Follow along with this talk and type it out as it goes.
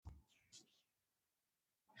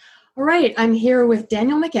All right, I'm here with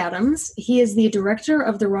Daniel McAdams. He is the director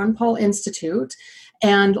of the Ron Paul Institute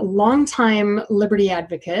and longtime liberty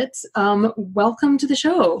advocate. Welcome to the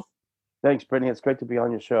show. Thanks, Brittany. It's great to be on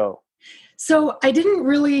your show. So I didn't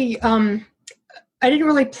really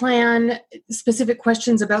plan specific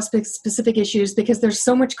questions about specific issues because there's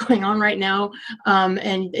so much going on right now,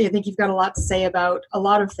 and I think you've got a lot to say about a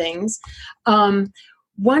lot of things.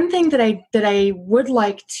 One thing that I would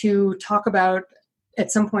like to talk about at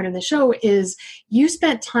some point in the show is you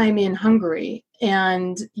spent time in Hungary,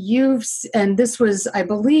 and this was, I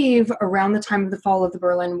believe, around the time of the fall of the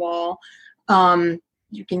Berlin Wall.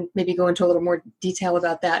 You can maybe go into a little more detail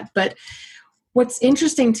about that. But what's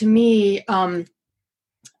interesting to me,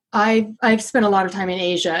 I've spent a lot of time in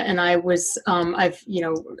Asia, and I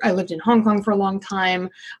lived in Hong Kong for a long time.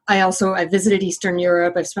 I visited Eastern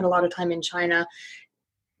Europe. I've spent a lot of time in China.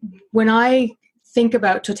 When I think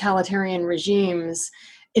about totalitarian regimes,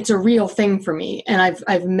 it's a real thing for me. And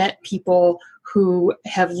I've met people who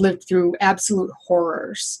have lived through absolute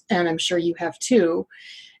horrors, and I'm sure you have too.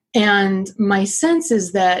 And my sense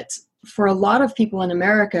is that for a lot of people in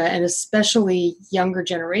America, and especially younger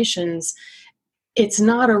generations, it's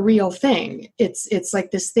not a real thing. It's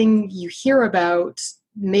like this thing you hear about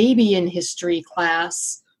maybe in history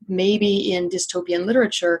class, maybe in dystopian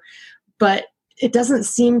literature, but it doesn't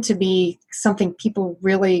seem to be something people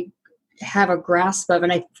really have a grasp of.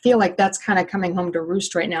 And I feel like that's kind of coming home to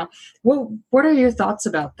roost right now. What are your thoughts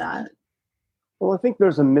about that? Well, I think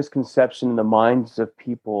there's a misconception in the minds of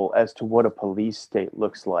people as to what a police state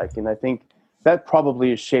looks like. And I think that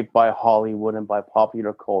probably is shaped by Hollywood and by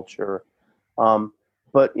popular culture.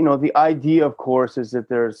 But the idea, of course, is that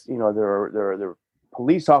there are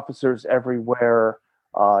police officers everywhere.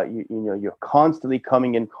 You're constantly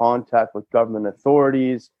coming in contact with government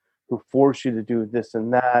authorities who force you to do this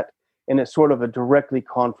and that, and it's sort of a directly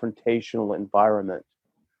confrontational environment.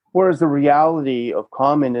 Whereas the reality of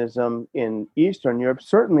communism in Eastern Europe,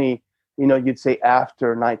 certainly, you'd say after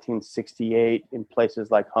 1968 in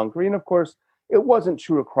places like Hungary, and of course, it wasn't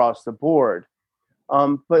true across the board.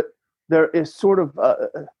 But there is sort of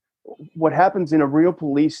what happens in a real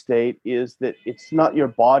police state is that it's not your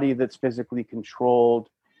body that's physically controlled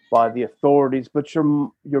by the authorities, but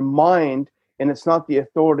your mind, and it's not the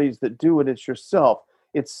authorities that do it, it's yourself.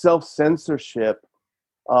 It's self-censorship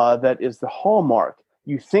that is the hallmark.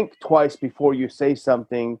 You think twice before you say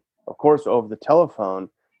something, of course, over the telephone,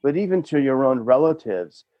 but even to your own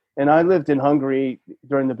relatives. And I lived in Hungary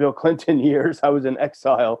during the Bill Clinton years. I was in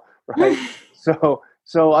exile, right?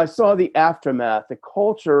 So I saw the aftermath, the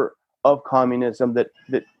culture of communism that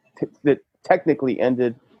technically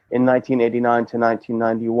ended in 1989 to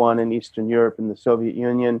 1991 in Eastern Europe and the Soviet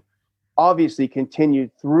Union, obviously continued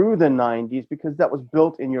through the 90s because that was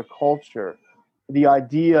built in your culture. The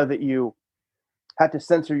idea that you had to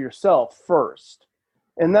censor yourself first.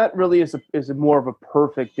 And that really is more of a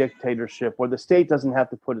perfect dictatorship where the state doesn't have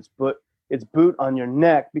to put its boot on your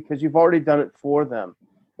neck because you've already done it for them.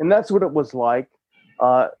 And that's what it was like.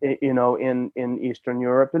 In Eastern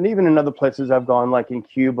Europe, and even in other places I've gone, like in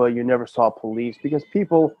Cuba, you never saw police because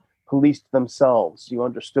people policed themselves. You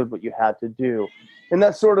understood what you had to do, and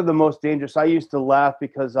that's sort of the most dangerous. I used to laugh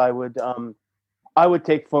because I would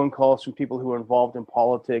take phone calls from people who were involved in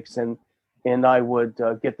politics, and I would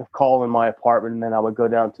get the call in my apartment, and then I would go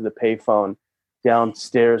down to the payphone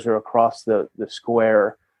downstairs or across the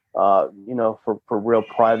square. For real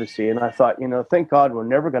privacy. And I thought, thank God we're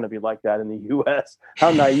never going to be like that in the U.S.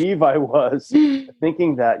 How naive I was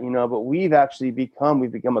thinking that, but we've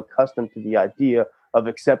become accustomed to the idea of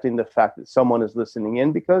accepting the fact that someone is listening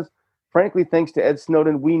in because, frankly, thanks to Ed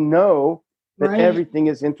Snowden, we know that everything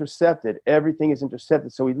is intercepted. Everything is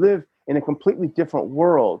intercepted. So we live in a completely different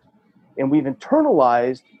world. And we've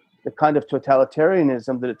internalized the kind of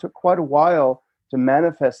totalitarianism that it took quite a while to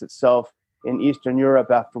manifest itself in Eastern Europe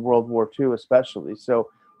after World War II, especially. So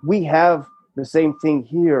we have the same thing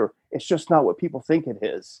here. It's just not what people think it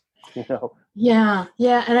is, Yeah.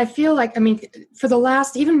 And I feel like, for the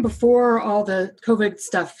last, even before all the COVID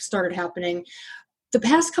stuff started happening, the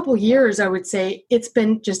past couple of years, I would say it's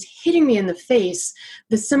been just hitting me in the face,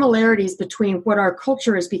 the similarities between what our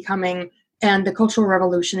culture is becoming and the Cultural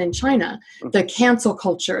Revolution in China, the cancel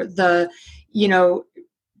culture, the,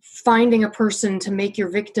 finding a person to make your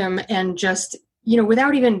victim and just,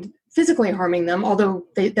 without even physically harming them, although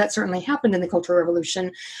that certainly happened in the Cultural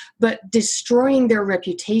Revolution, but destroying their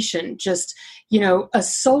reputation, just,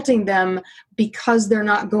 assaulting them because they're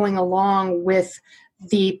not going along with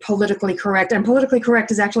the politically correct. And politically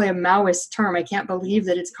correct is actually a Maoist term. I can't believe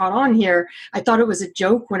that it's caught on here. I thought it was a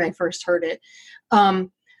joke when I first heard it.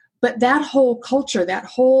 But that whole culture, that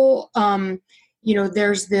whole,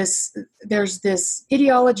 there's this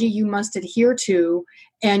ideology you must adhere to,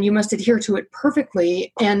 and you must adhere to it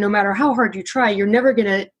perfectly. And no matter how hard you try, you're never going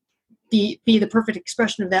to be the perfect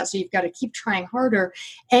expression of that. So you've got to keep trying harder.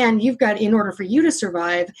 And you've got, in order for you to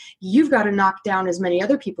survive, you've got to knock down as many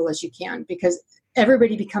other people as you can, because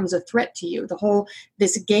everybody becomes a threat to you.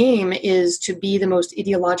 This game is to be the most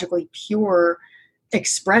ideologically pure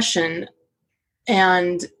expression.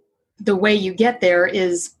 And the way you get there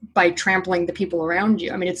is by trampling the people around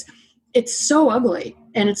you. I mean, it's so ugly.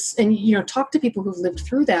 And talk to people who've lived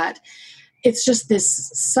through that. It's just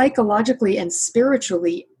this psychologically and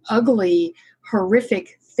spiritually ugly,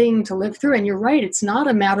 horrific thing to live through. And you're right. It's not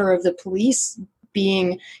a matter of the police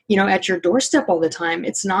being, at your doorstep all the time.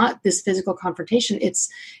 It's not this physical confrontation. It's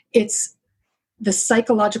the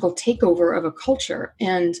psychological takeover of a culture.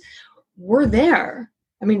 And we're there.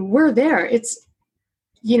 I mean, we're there. It's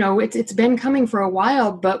been coming for a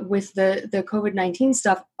while, but with the COVID-19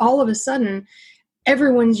 stuff, all of a sudden,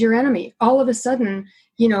 everyone's your enemy. All of a sudden,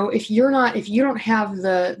 if you're not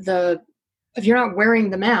wearing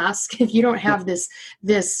the mask, if you don't have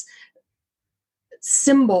this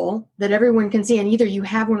symbol that everyone can see, and either you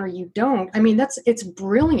have one or you don't. I mean, it's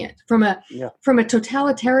brilliant from a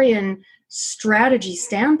totalitarian strategy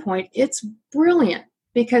standpoint. It's brilliant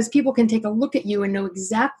because people can take a look at you and know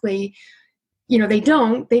exactly, they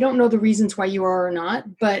don't know the reasons why you are or not,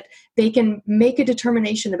 but they can make a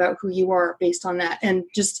determination about who you are based on that. And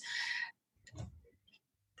just,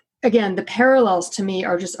 again, the parallels to me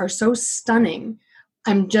are so stunning.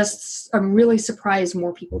 I'm really surprised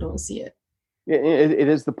more people don't see it. It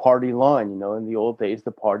is the party line. In the old days,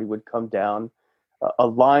 the party would come down, a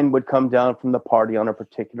line would come down from the party on a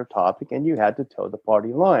particular topic, and you had to toe the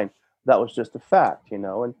party line. That was just a fact, and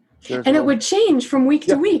it would change from week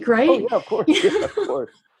to week, right? Oh, yeah, of course. Yeah, of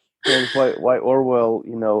course. That's why Orwell,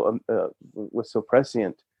 was so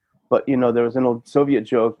prescient. But, there was an old Soviet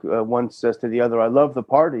joke. One says to the other, "I love the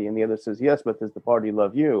party," and the other says, "Yes, but does the party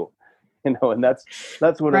love you?" And that's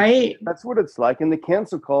what right. That's what it's like. In the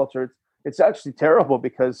cancel culture, it's actually terrible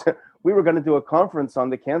because we were going to do a conference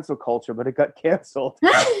on the cancel culture, but it got canceled.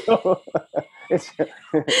 So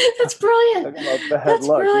that's brilliant. That's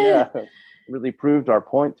luck. Brilliant. Yeah, really proved our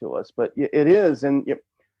point to us. But it is, and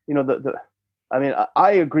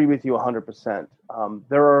I agree with you 100%.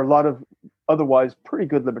 There are a lot of otherwise pretty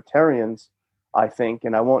good libertarians, I think,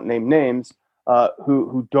 and I won't name names,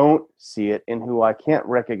 who don't see it and who I can't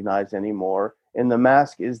recognize anymore. And the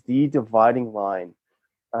mask is the dividing line.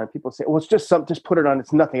 People say, "Well, it's just something. Just put it on.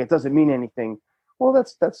 It's nothing. It doesn't mean anything." Well,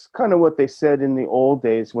 that's kind of what they said in the old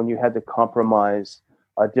days when you had to compromise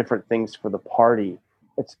different things for the party.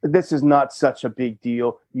 This is not such a big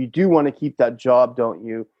deal. You do want to keep that job, don't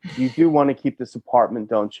you? You do want to keep this apartment,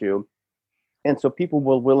 don't you? And so people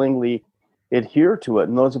will willingly adhere to it.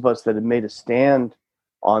 And those of us that have made a stand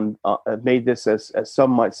on, made this as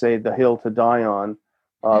some might say, the hill to die on,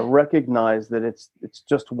 recognize that it's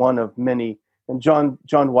just one of many. And John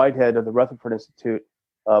Whitehead of the Rutherford Institute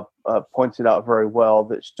points it out very well.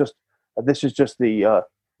 That this is just the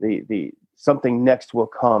something next will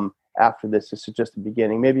come after this. This is just the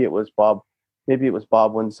beginning. Maybe it was Bob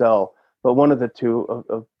Wenzel, but one of the two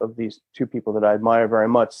of these two people that I admire very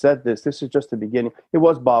much said this. This is just the beginning. It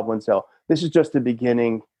was Bob Wenzel. This is just the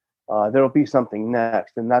beginning. There will be something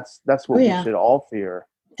next, and that's what we should all fear.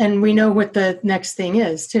 And we know what the next thing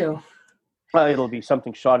is too. It'll be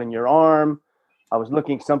something shot in your arm. I was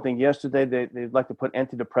looking something yesterday. They'd like to put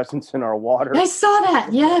antidepressants in our water. I saw that.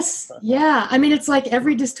 Yes. Yeah. I mean, it's like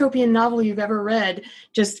every dystopian novel you've ever read,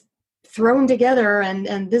 just thrown together,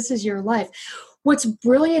 and this is your life. What's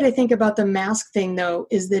brilliant, I think, about the mask thing, though,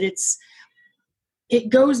 is that it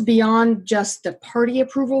goes beyond just the party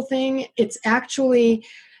approval thing. It's actually,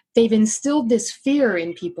 they've instilled this fear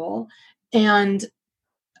in people. And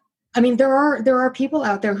I mean, there are people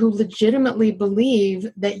out there who legitimately believe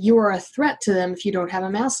that you are a threat to them if you don't have a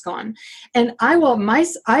mask on. And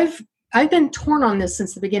I've been torn on this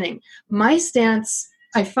since the beginning. My stance,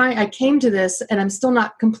 I came to this, and I'm still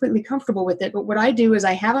not completely comfortable with it. But what I do is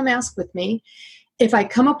I have a mask with me. If I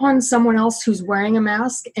come upon someone else who's wearing a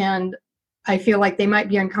mask and I feel like they might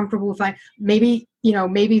be uncomfortable, maybe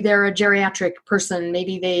they're a geriatric person,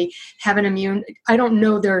 maybe they have an immune, I don't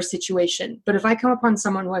know their situation. But if I come upon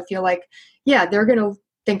someone who I feel like, yeah, they're going to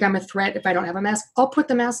think I'm a threat if I don't have a mask, I'll put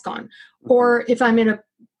the mask on. Or if I'm in a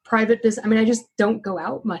private business, I mean, I just don't go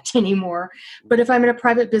out much anymore. But if I'm in a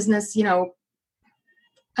private business,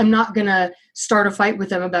 I'm not going to start a fight with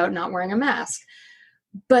them about not wearing a mask.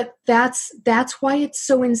 But that's why it's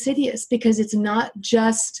so insidious, because it's not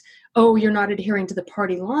just oh, you're not adhering to the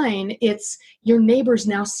party line. It's your neighbors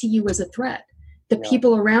now see you as a threat. The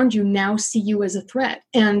people around you now see you as a threat.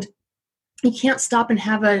 And you can't stop and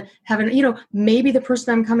have an, maybe the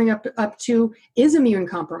person I'm coming up to is immune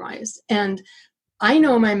compromised. And I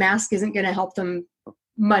know my mask isn't going to help them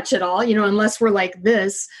much at all, unless we're like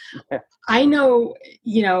this. I know,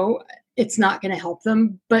 it's not going to help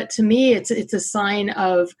them. But to me, it's a sign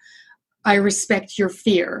of, I respect your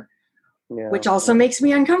fear, which also makes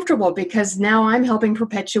me uncomfortable because now I'm helping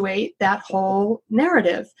perpetuate that whole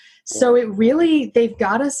narrative. So it really, they've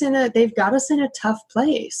got us in a tough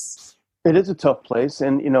place. It is a tough place.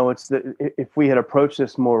 And, if we had approached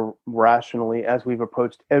this more rationally, as we've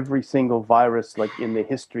approached every single virus, like in the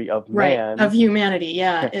history of man. Of humanity.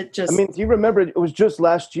 Yeah. Do you remember, it was just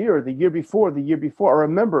last year, the year before. I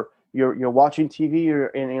remember you're watching TV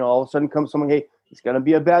and all of a sudden comes someone, hey, it's going to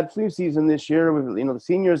be a bad flu season this year. The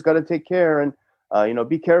seniors got to take care and,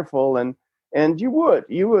 be careful. And you would,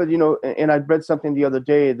 and I'd read something the other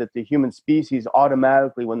day that the human species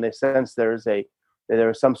automatically, when they sense there's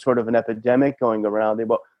some sort of an epidemic going around,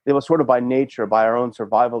 they will sort of by nature, by our own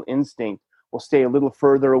survival instinct, will stay a little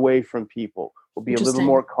further away from people. We'll be a little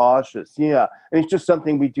more cautious. Yeah. And it's just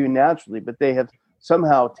something we do naturally, but they have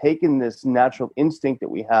somehow taken this natural instinct that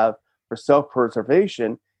we have for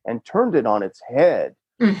self-preservation and turned it on its head.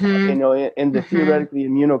 Mm-hmm. And the theoretically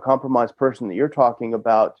immunocompromised person that you're talking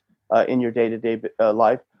about in your day-to-day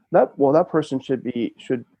life, that person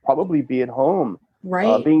should probably be at home,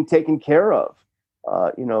 being taken care of.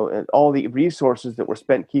 And all the resources that were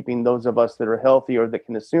spent keeping those of us that are healthy or that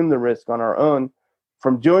can assume the risk on our own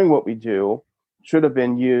from doing what we do should have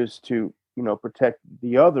been used to, protect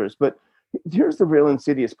the others. But here's the real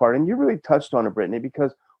insidious part, and you really touched on it, Brittany,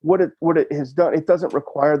 because what it has done, it doesn't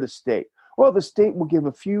require the state. Well, the state will give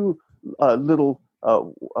a few little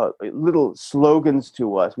slogans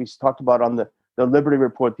to us. We talked about on the Liberty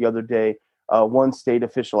Report the other day, one state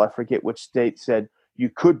official, I forget which state, said, you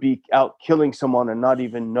could be out killing someone and not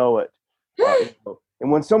even know it. And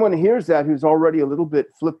when someone hears that, who's already a little bit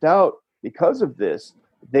flipped out because of this,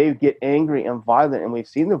 they get angry and violent. And we've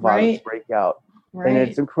seen the violence break out. And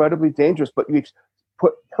it's incredibly dangerous. But we've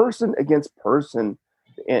put person against person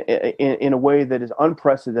in a way that is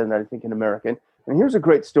unprecedented, I think, in America. And here's a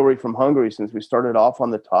great story from Hungary, since we started off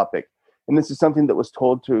on the topic. And this is something that was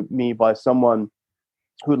told to me by someone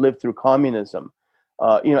who lived through communism.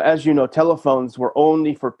 As you know, telephones were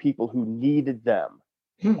only for people who needed them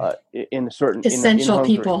in a certain essential in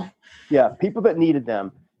people. Yeah, people that needed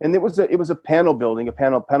them. And it was a panel building, a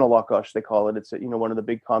panel lakosh, they call it. It's one of the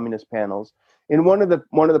big communist panels. And one of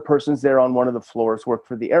the persons there on one of the floors worked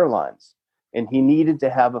for the airlines, and he needed to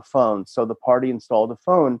have a phone, so the party installed a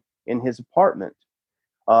phone in his apartment.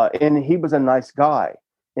 And he was a nice guy,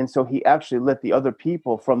 and so he actually let the other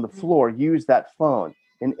people from the floor use that phone.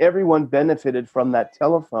 And everyone benefited from that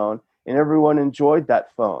telephone, and everyone enjoyed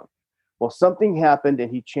that phone. Well, something happened,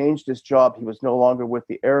 and he changed his job. He was no longer with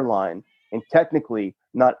the airline and technically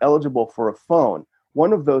not eligible for a phone.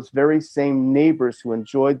 One of those very same neighbors who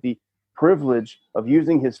enjoyed the privilege of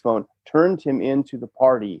using his phone turned him into the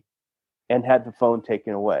party and had the phone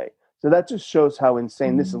taken away. So that just shows how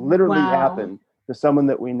insane this literally happened to someone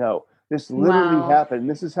that we know. This literally happened.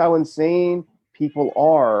 This is how insane people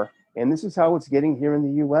are. And this is how it's getting here in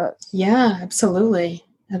the U.S. Yeah, absolutely.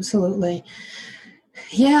 Absolutely.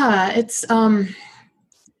 Yeah, it's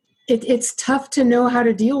tough to know how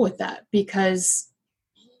to deal with that because,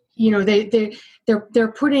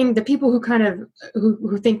 they're putting the people who kind of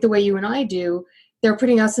who think the way you and I do, they're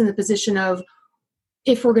putting us in the position of,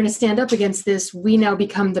 if we're going to stand up against this, we now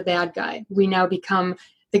become the bad guy. We now become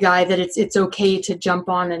the guy that it's okay to jump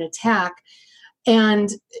on and attack. And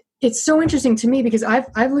it's so interesting to me because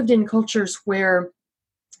I've lived in cultures where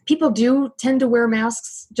people do tend to wear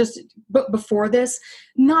masks just before this,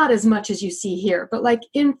 not as much as you see here, but like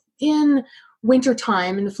in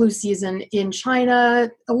wintertime, in the flu season, in China,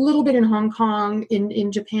 a little bit in Hong Kong,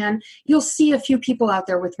 in Japan, you'll see a few people out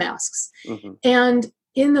there with masks. Mm-hmm. And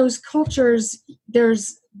in those cultures,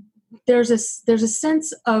 there's a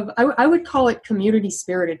sense of, I would call it community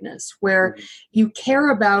spiritedness, where you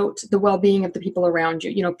care about the well-being of the people around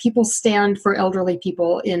you. People stand for elderly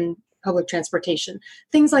people in public transportation,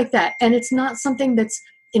 things like that. And it's not something that's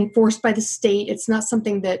enforced by the state. It's not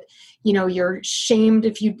something that, you're shamed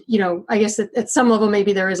if you I guess at some level,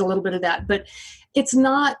 maybe there is a little bit of that, but it's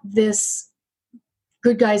not this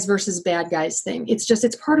good guys versus bad guys thing.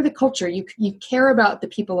 It's part of the culture. You care about the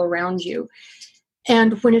people around you.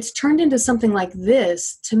 And when it's turned into something like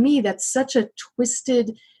this, to me, that's such a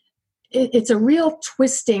twisted, it's a real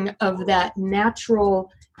twisting of that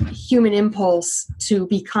natural human impulse to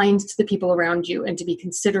be kind to the people around you and to be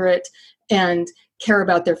considerate and care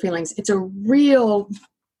about their feelings. It's a real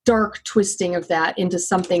dark twisting of that into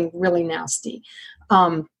something really nasty.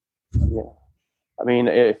 Yeah. I mean,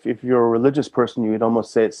 if you're a religious person, you would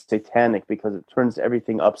almost say it's satanic because it turns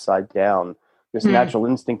everything upside down. This natural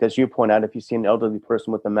instinct, as you point out, if you see an elderly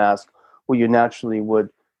person with a mask, well, you naturally would,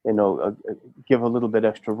 give a little bit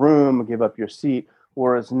extra room, give up your seat.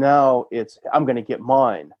 Whereas now it's, I'm going to get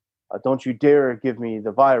mine. Don't you dare give me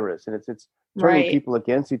the virus. And it's turning people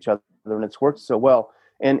against each other, and it's worked so well.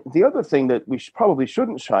 And the other thing that we probably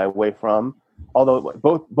shouldn't shy away from, although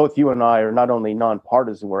both you and I are not only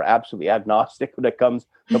nonpartisan, we're absolutely agnostic when it comes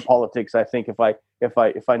to politics. I think if I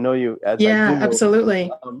know you as I do know, absolutely.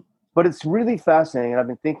 But it's really fascinating, and I've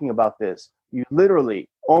been thinking about this. You literally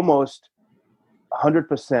almost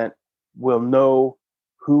 100% will know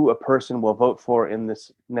who a person will vote for in this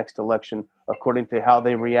next election according to how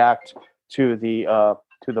they react to the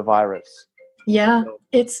virus. Yeah,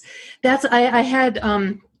 I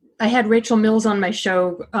had Rachel Mills on my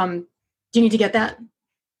show. Do you need to get that?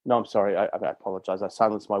 No, I'm sorry. I apologize. I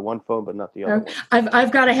silenced my one phone, but not the other one.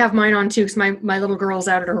 I've got to have mine on too, because my little girl's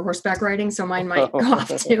out at her horseback riding, so mine might go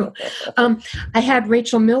off too. I had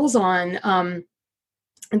Rachel Mills on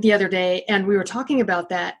the other day, and we were talking about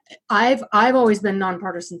that. I've always been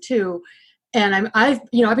nonpartisan too, and I've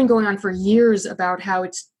been going on for years about how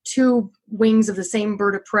it's two wings of the same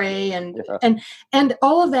bird of prey, and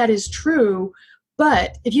all of that is true.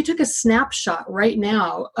 But if you took a snapshot right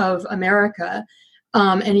now of America,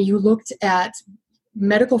 and you looked at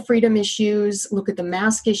medical freedom issues, look at the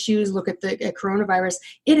mask issues, look at the coronavirus,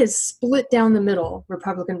 it is split down the middle,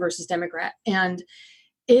 Republican versus Democrat. And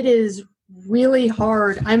it is really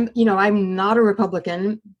hard. I'm not a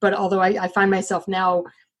Republican, but although I find myself now,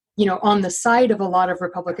 on the side of a lot of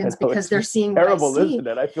Republicans because they're seeing terrible, what I see. Isn't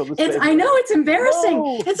it? I feel the same. I know it's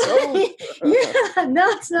embarrassing.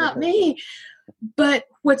 It's not me. But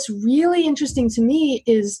what's really interesting to me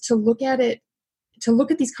is to look at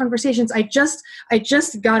these conversations. I just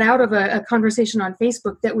got out of a conversation on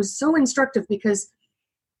Facebook that was so instructive because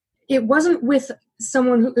it wasn't with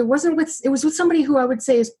someone it was with somebody who I would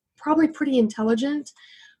say is probably pretty intelligent,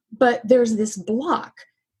 but there's this block.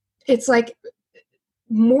 It's like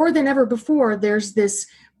more than ever before, there's this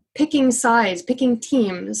picking sides, picking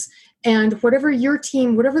teams, and whatever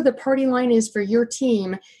the party line is for your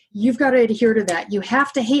team, you've got to adhere to that. You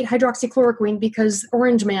have to hate hydroxychloroquine because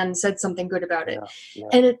Orange Man said something good about it. Yeah.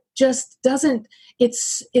 And it just doesn't,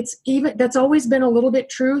 it's even, that's always been a little bit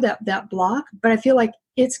true, that block, but I feel like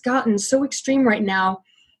it's gotten so extreme right now,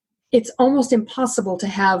 it's almost impossible to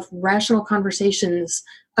have rational conversations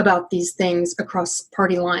about these things across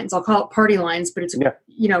party lines. I'll call it party lines, but it's, and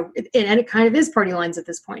it kind of is party lines at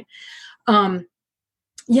this point. I've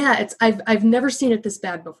never seen it this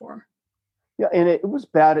bad before. Yeah, and it was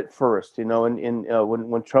bad at first, and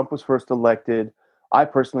when Trump was first elected, I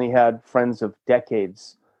personally had friends of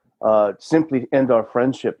decades simply end our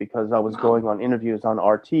friendship because I was going on interviews on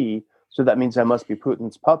RT, so that means I must be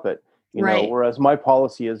Putin's puppet, know, whereas my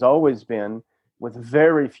policy has always been, with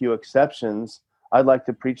very few exceptions, I'd like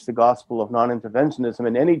to preach the gospel of non-interventionism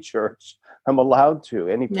in any church I'm allowed to,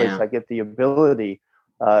 any place I get the ability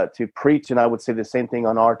to preach, and I would say the same thing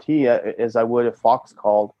on RT as I would if Fox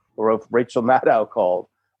called or if Rachel Maddow called.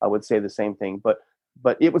 I would say the same thing. But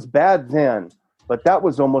it was bad then. But that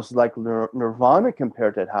was almost like nirvana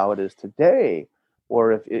compared to how it is today.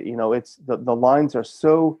 Or if it's the lines are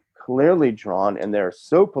so clearly drawn and they're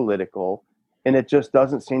so political, and it just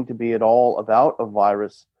doesn't seem to be at all about a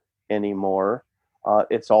virus anymore.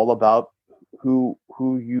 It's all about who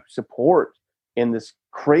you support in this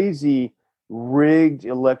crazy rigged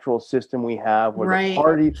electoral system we have, where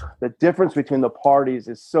the difference between the parties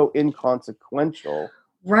is so inconsequential.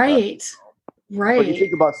 Right. But you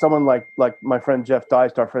think about someone like my friend Jeff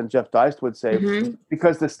Deist, our friend Jeff Deist would say,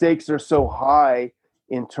 because the stakes are so high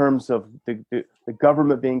in terms of the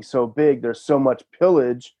government being so big, there's so much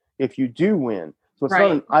pillage if you do win. So it's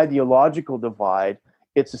not an ideological divide,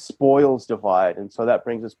 it's a spoils divide. And so that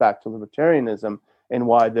brings us back to libertarianism and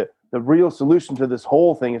why the real solution to this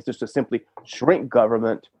whole thing is just to simply shrink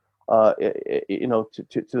government, to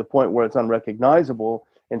the point where it's unrecognizable.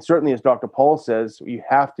 And certainly, as Dr. Paul says, you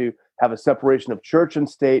have to have a separation of church and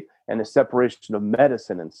state and a separation of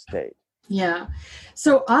medicine and state. Yeah.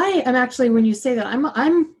 So I am actually, when you say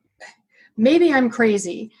that, maybe I'm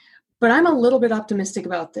crazy, but I'm a little bit optimistic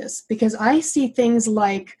about this because I see things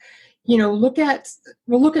like, look at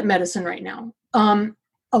medicine right now.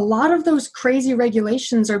 A lot of those crazy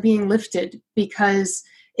regulations are being lifted because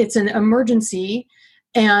it's an emergency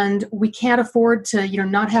And we can't afford to,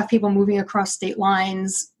 not have people moving across state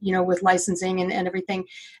lines, with licensing and everything.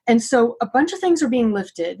 And so a bunch of things are being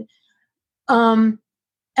lifted. And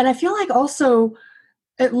I feel like also,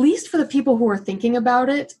 at least for the people who are thinking about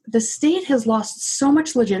it, the state has lost so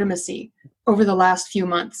much legitimacy over the last few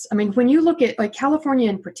months. I mean, when you look at like California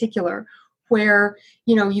in particular, where,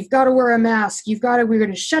 you've got to wear a mask, we're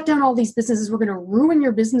going to shut down all these businesses, we're going to ruin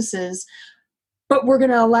your businesses, but we're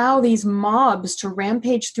going to allow these mobs to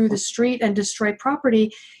rampage through the street and destroy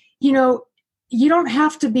property. You don't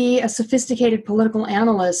have to be a sophisticated political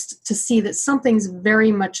analyst to see that something's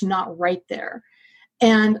very much not right there.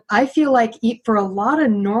 And I feel like for a lot of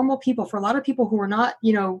normal people, for a lot of people who are not,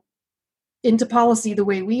 into policy the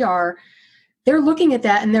way we are, they're looking at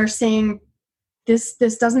that and they're saying, this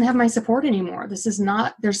doesn't have my support anymore.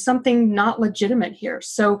 There's something not legitimate here.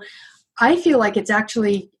 So I feel like it's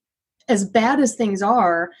actually, as bad as things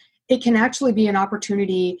are, it can actually be an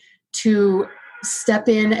opportunity to step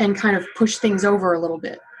in and kind of push things over a little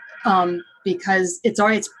bit. Because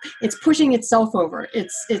it's pushing itself over.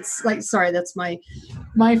 It's like, sorry, that's my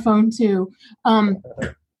phone too.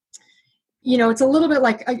 It's a little bit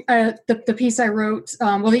like the piece I wrote,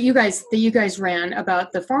 that you guys ran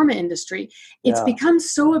about the pharma industry. It's become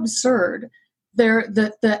so absurd.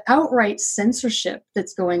 The outright censorship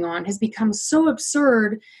that's going on has become so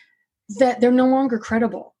absurd that they're no longer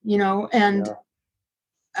credible. And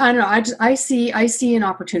I don't know. I see an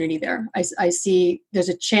opportunity there. I see there's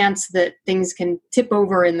a chance that things can tip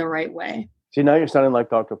over in the right way. See, now you're sounding like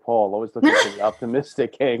Dr. Paul, always looking for the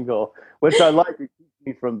optimistic angle, which I like. It keeps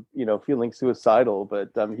me from, feeling suicidal, but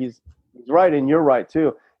he's right. And you're right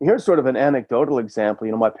too. Here's sort of an anecdotal example.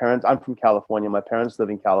 I'm from California. My parents live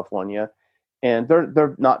in California, and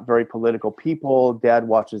they're not very political people. Dad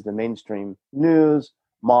watches the mainstream news.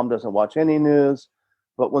 Mom doesn't watch any news.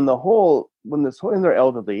 But when they're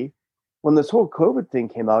elderly, when this whole COVID thing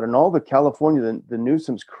came out and all the California, the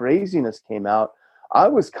Newsom's craziness came out, I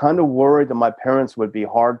was kind of worried that my parents would be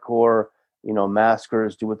hardcore,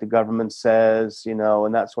 maskers, do what the government says,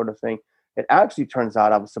 and that sort of thing. It actually turns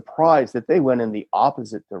out I was surprised that they went in the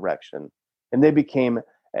opposite direction and they became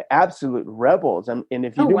absolute rebels. And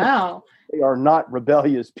if you they are not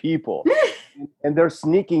rebellious people and they're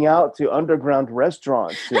sneaking out to underground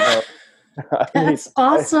restaurants, That's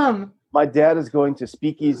awesome. My dad is going to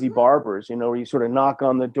speakeasy barbers, where you sort of knock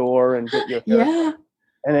on the door and get your hair. Yeah.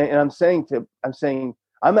 And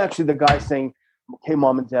I'm actually the guy saying, okay,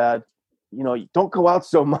 Mom and Dad, don't go out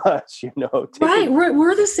so much, Right.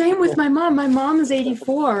 We're the same with my mom. My mom is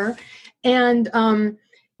 84 and,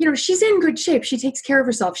 she's in good shape. She takes care of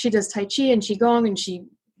herself. She does Tai Chi and Qigong and she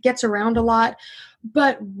gets around a lot.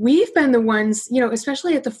 But we've been the ones,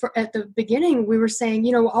 especially at the beginning, we were saying,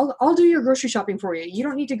 I'll do your grocery shopping for you. You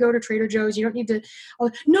don't need to go to Trader Joe's. You don't need to.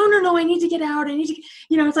 No. I need to get out. I need to.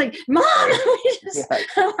 It's like, Mom,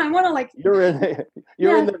 I want to You're in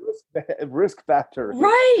the risk factor.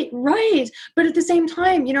 Right. But at the same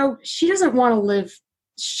time, she doesn't want to live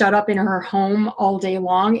shut up in her home all day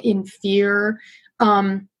long in fear.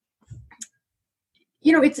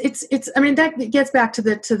 It's I mean, that gets back to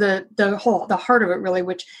the heart of it really,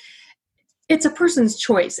 which it's a person's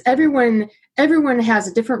choice. Everyone has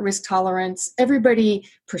a different risk tolerance. Everybody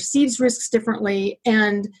perceives risks differently.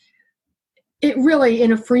 And it really,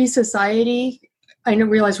 in a free society, I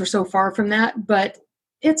realize we're so far from that, but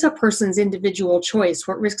it's a person's individual choice,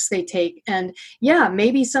 what risks they take. And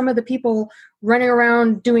maybe some of the people running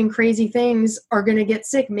around doing crazy things are going to get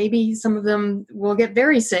sick. Maybe some of them will get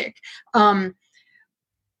very sick.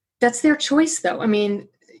 That's their choice, though. I mean,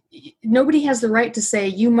 nobody has the right to say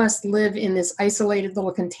you must live in this isolated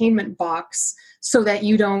little containment box so that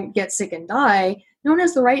you don't get sick and die. No one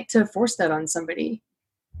has the right to force that on somebody.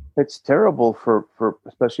 It's terrible for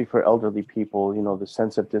especially for elderly people, the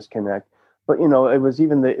sense of disconnect. But it was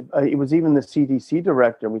even the CDC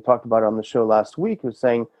director we talked about on the show last week who's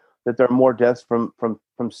saying that there are more deaths from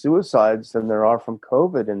suicides than there are from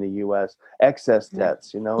COVID in the U.S. Excess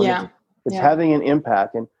deaths, It's having an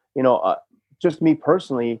impact. And just me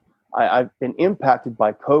personally, I've been impacted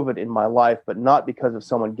by COVID in my life, but not because of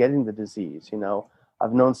someone getting the disease.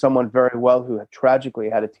 I've known someone very well who had tragically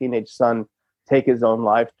had a teenage son take his own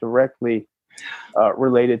life directly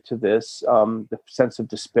related to this, the sense of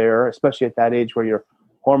despair, especially at that age where your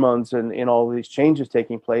hormones and all these changes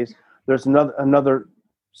taking place. There's another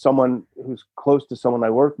someone who's close to someone I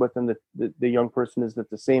work with, and the young person is at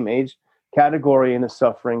the same age category and is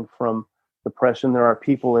suffering from depression. There are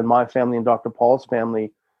people in my family and Dr. Paul's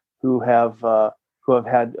family who have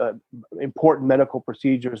had important medical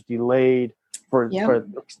procedures delayed for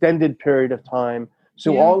an extended period of time.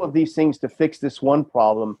 So all of these things to fix this one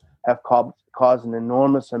problem have caused an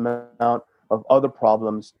enormous amount of other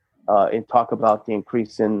problems, and talk about the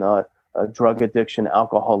increase in drug addiction,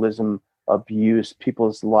 alcoholism, abuse,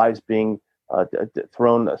 people's lives being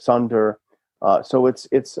thrown asunder. So it's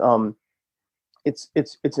an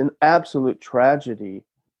absolute tragedy.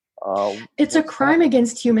 It's a crime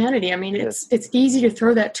against humanity. I mean, it's easy to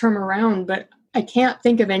throw that term around, but I can't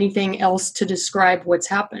think of anything else to describe what's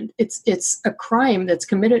happened. It's a crime that's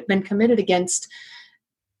been committed against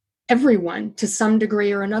everyone to some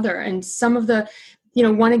degree or another. And some of the,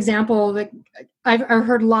 one example that I've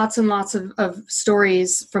heard lots and lots of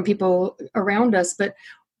stories from people around us, but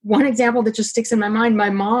one example that just sticks in my mind, my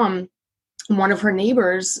mom, one of her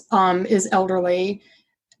neighbors is elderly,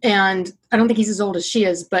 and I don't think he's as old as she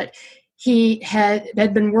is, but he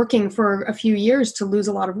had been working for a few years to lose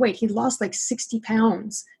a lot of weight. He lost like 60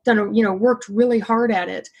 pounds, worked really hard at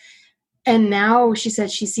it. And now she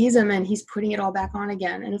said she sees him and he's putting it all back on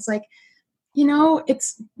again. And it's like,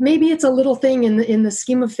 maybe it's a little thing in the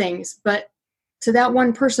scheme of things, but to that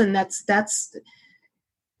one person, it's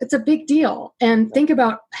a big deal. And think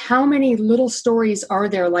about how many little stories are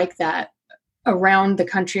there like that around the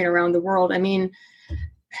country and around the world. I mean,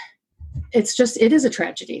 it is a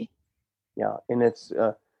tragedy. Yeah. And it's,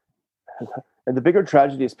 and the bigger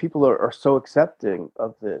tragedy is people are so accepting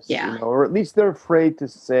of this, or at least they're afraid to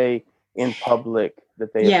say in public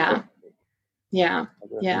that they Yeah.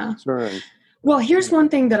 concerned. Well, here's one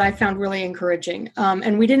thing that I found really encouraging.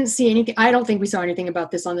 And we didn't see anything. I don't think we saw anything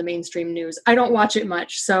about this on the mainstream news. I don't watch it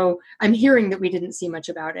much, so I'm hearing that we didn't see much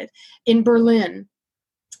about it. In Berlin,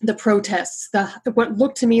 the protests, what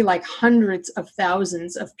looked to me like hundreds of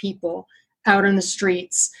thousands of people out in the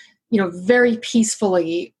streets, very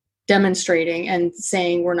peacefully demonstrating and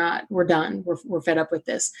saying, we're done. We're fed up with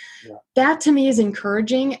this. Yeah. That to me is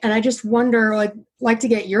encouraging. And I just wonder, like to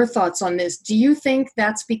get your thoughts on this. Do you think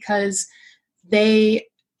that's because they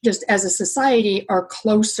just as a society are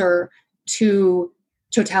closer to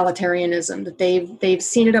totalitarianism, that they've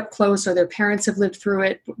seen it up close, or their parents have lived through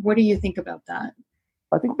it? What do you think about that?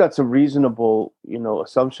 I think that's a reasonable,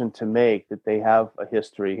 assumption to make, that they have a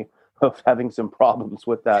history of having some problems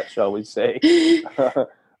with that, shall we say.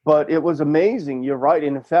 But it was amazing. You're right.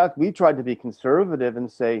 And in fact, we tried to be conservative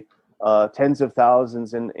and say tens of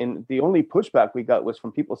thousands. And the only pushback we got was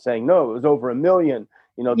from people saying, no, it was over 1 million.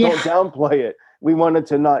 Don't downplay it. We wanted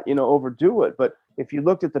to not, overdo it. But if you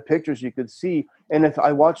looked at the pictures, you could see. And if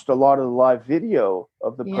I watched a lot of the live video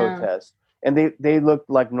of the protest, and they looked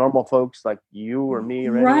like normal folks, like you or me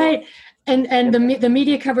or anyone. Right. And the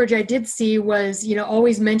media coverage I did see was,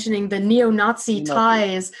 always mentioning the neo-Nazi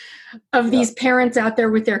ties of these parents out there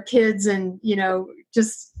with their kids, and,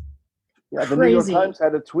 just the crazy. New York Times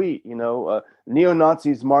had a tweet,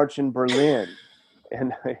 neo-Nazis march in Berlin.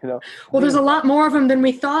 And, well, there's a lot more of them than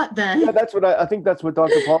we thought then. Yeah, that's what I think that's what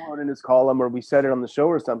Dr. Paul wrote in his column, or we said it on the show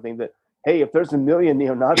or something, that, hey, if there's 1 million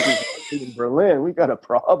neo-Nazis in Berlin, we got a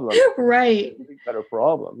problem. Right. We got a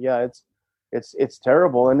problem. Yeah, it's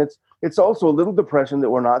terrible. And it's also a little depression that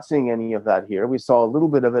we're not seeing any of that here. We saw a little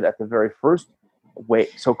bit of it at the very first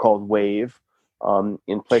so-called wave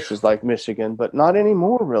in places like Michigan, but not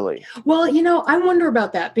anymore, really. Well, I wonder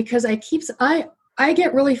about that, because I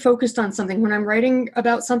get really focused on something. When I'm writing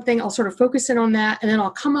about something, I'll sort of focus in on that, and then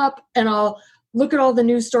I'll come up and I'll look at all the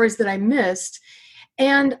news stories that I missed.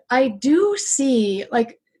 And I do see,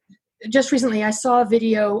 like, just recently I saw a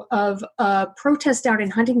video of a protest out in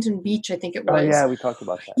Huntington Beach, I think it was. Oh, yeah, we talked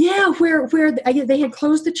about that. Yeah, where they had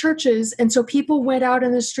closed the churches, and so people went out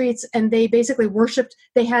in the streets and they basically worshipped.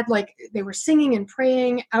 They were singing and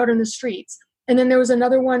praying out in the streets. And then there was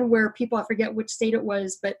another one where people, I forget which state it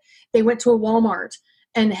was, but they went to a Walmart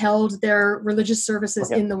and held their religious services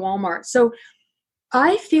in the Walmart. So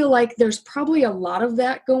I feel like there's probably a lot of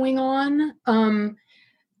that going on.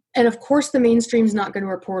 And of course, the mainstream's not going to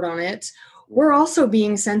report on it. We're also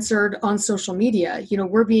being censored on social media.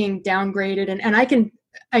 We're being downgraded, and I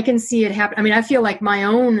can see it happen. I mean, I feel like my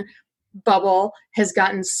own bubble has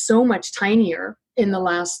gotten so much tinier in the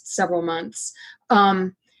last several months.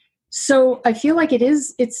 So I feel like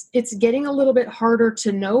it's getting a little bit harder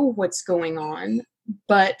to know what's going on,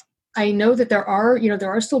 but I know that there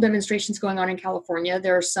are still demonstrations going on in California.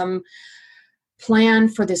 There are some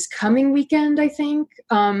planned for this coming weekend, I think.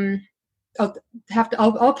 I'll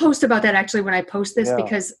post about that actually when I post this,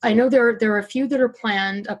 because I know there are a few that are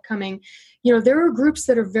planned upcoming. There are groups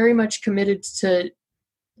that are very much committed to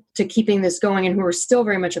keeping this going and who are still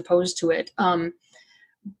very much opposed to it.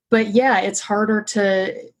 But yeah, it's harder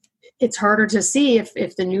to see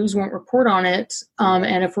if the news won't report on it,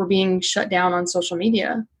 and if we're being shut down on social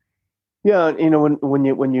media. Yeah, you know, when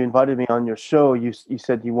you invited me on your show, you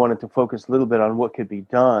said you wanted to focus a little bit on what could be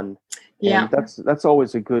done, and Yeah. that's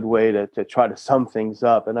always a good way to try to sum things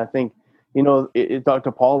up. And I think, you know,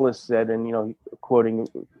 Dr. Paulus said, and you know, quoting,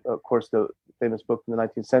 of course, the famous book from the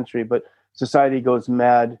 19th century, but society goes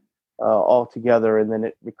mad altogether, and then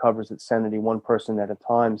it recovers its sanity one person at a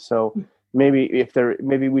time. So maybe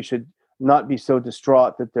we should not be so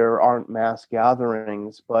distraught that there aren't mass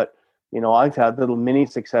gatherings, but you know, I've had little mini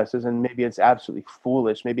successes, and maybe it's absolutely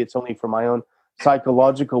foolish. Maybe it's only for my own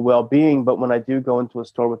psychological well-being. But when I do go into a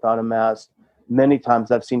store without a mask, many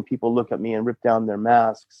times I've seen people look at me and rip down their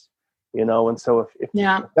masks. You know, and so if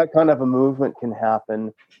Yeah. that kind of a movement can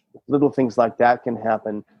happen, if little things like that can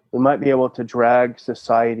happen, we might be able to drag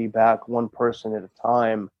society back one person at a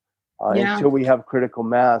time Yeah. until we have critical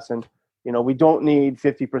mass. And you know, we don't need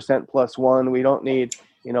 50% plus one. We don't need,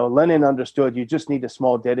 you know, Lenin understood you just need a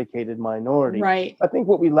small dedicated minority. Right. I think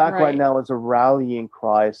what we lack right Right. now is a rallying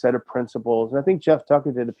cry, a set of principles. And I think Jeff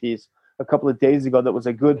Tucker did a piece a couple of days ago that was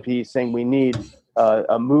a good piece saying we need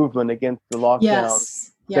a movement against the lockdown.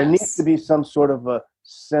 Yes. There needs to Yes. be some sort of a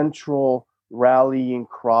central rallying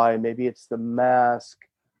cry. Maybe it's the mask.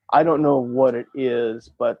 I don't know what it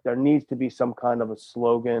is, but there needs to be some kind of a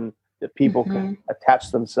slogan that people can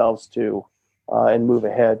attach themselves to and move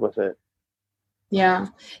ahead with it. Yeah.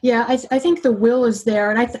 Yeah. I think the will is there.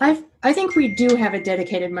 And I think we do have a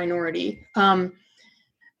dedicated minority. And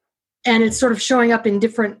it's sort of showing up in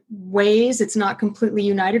different ways. It's not completely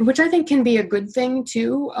united, which I think can be a good thing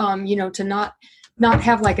too. You know, to not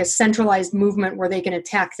have like a centralized movement where they can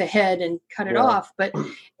attack the head and cut it off, but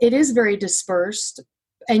it is very dispersed.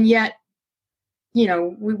 And yet, you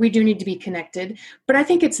know, we do need to be connected, but I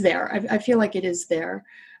think it's there. I feel like it is there.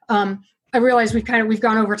 I realize we've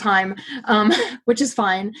gone over time, which is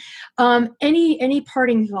fine. Any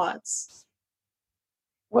parting thoughts?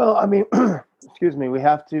 Well, I mean, excuse me. We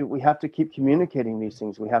have to keep communicating these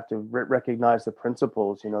things. We have to recognize the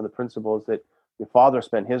principles. You know, the principles that your father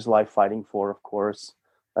spent his life fighting for, of course,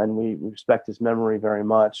 and we respect his memory very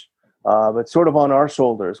much. But sort of on our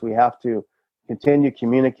shoulders, we have to continue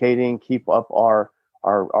communicating, keep up our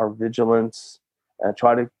vigilance, and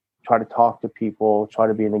try to talk to people, try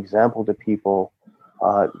to be an example to people.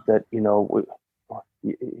 That you know,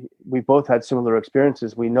 we both had similar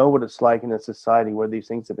experiences. We know what it's like in a society where these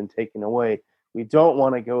things have been taken away. We don't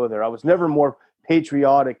want to go there. I was never more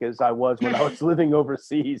patriotic as I was when I was living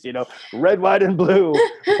overseas. You know, red, white, and blue.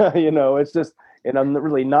 You know, it's just, and I'm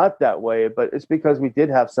really not that way. But it's because we did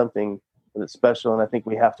have something that's special, and I think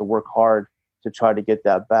we have to work hard to try to get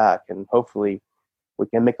that back, and hopefully we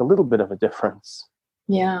can make a little bit of a difference.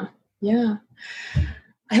 Yeah. Yeah.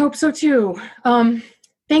 I hope so too.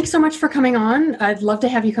 Thanks so much for coming on. I'd love to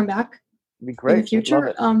have you come back. It'd be great In the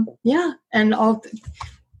future. Yeah. And I'll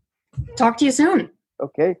talk to you soon.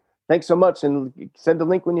 Okay. Thanks so much. And send a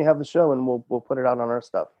link when you have the show and we'll put it out on our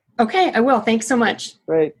stuff. Okay, I will. Thanks so much.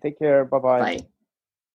 Great. Take care. Bye-bye. Bye.